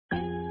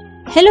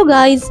Hello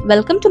guys,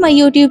 welcome to my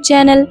YouTube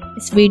channel.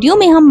 इस video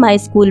में हम माय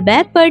स्कूल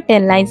बैग पर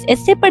 10 लाइंस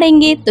ऐसे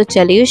पढ़ेंगे, तो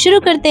चलिए शुरू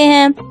करते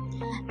हैं।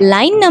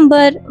 Line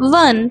number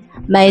 1,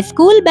 my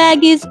school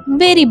bag is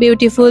very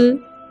beautiful.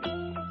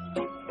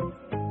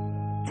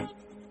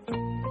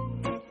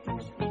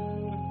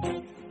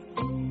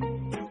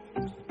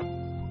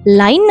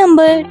 Line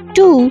number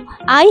 2,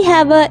 I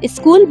have a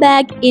school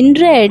bag in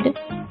red.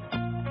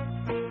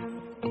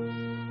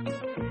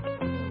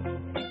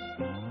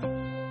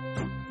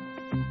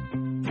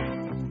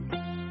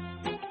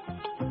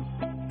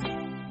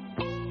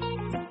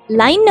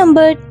 Line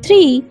number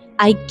 3,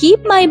 I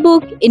keep my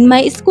book in my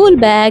school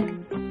bag.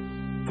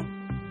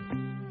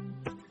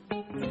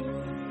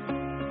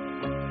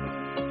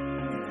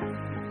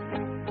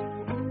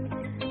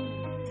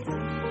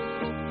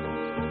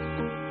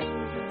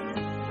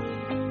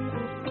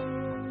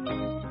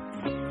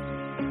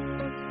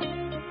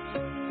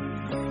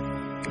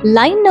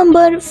 Line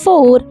number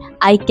 4,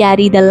 I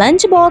carry the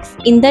lunch box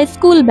in the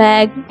school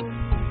bag.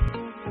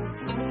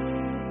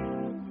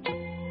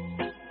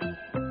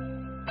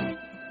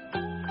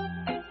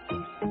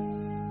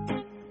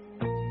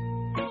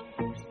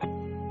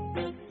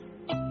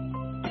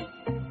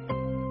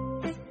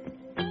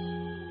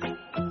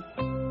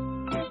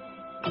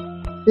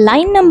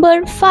 Line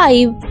number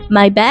 5,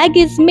 my bag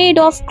is made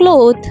of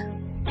cloth.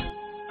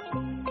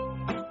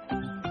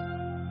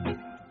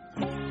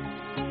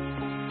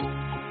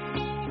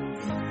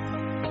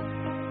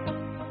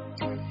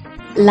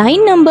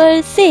 Line number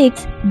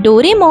 6,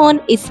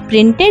 Doraemon is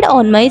printed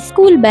on my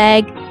school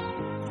bag.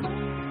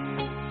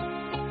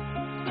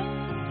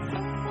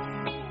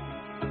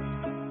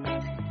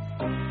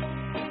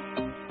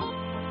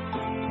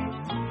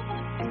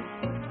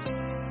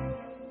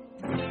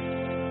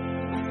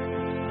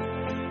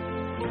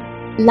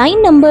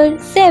 Line number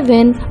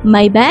 7,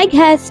 my bag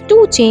has 2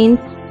 chains,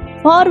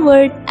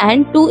 forward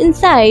and 2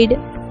 inside.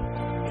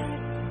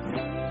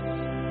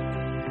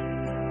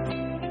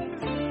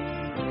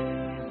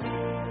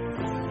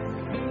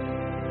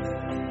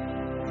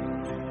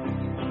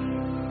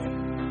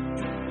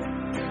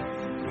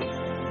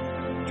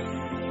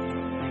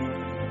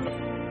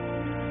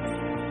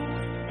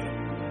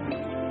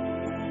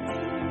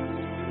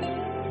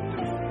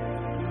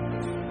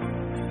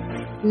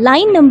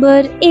 Line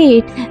number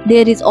 8,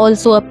 there is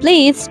also a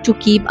place to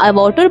keep a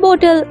water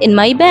bottle in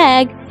my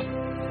bag.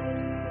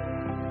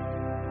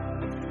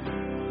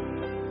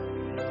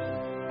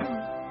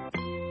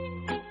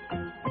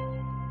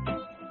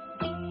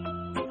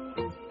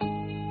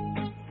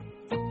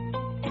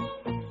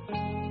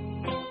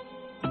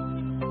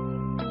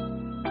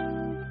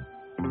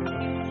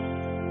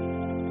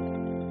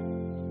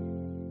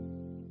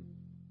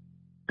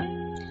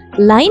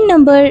 Line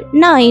number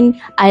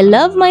 9, I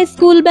love my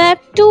school bag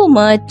too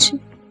much.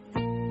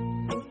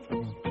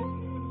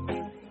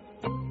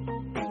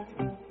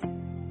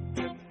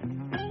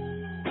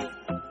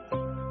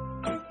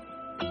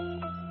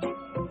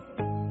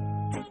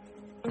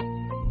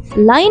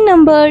 Line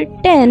number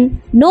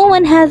 10, no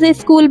one has a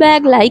school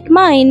bag like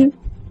mine.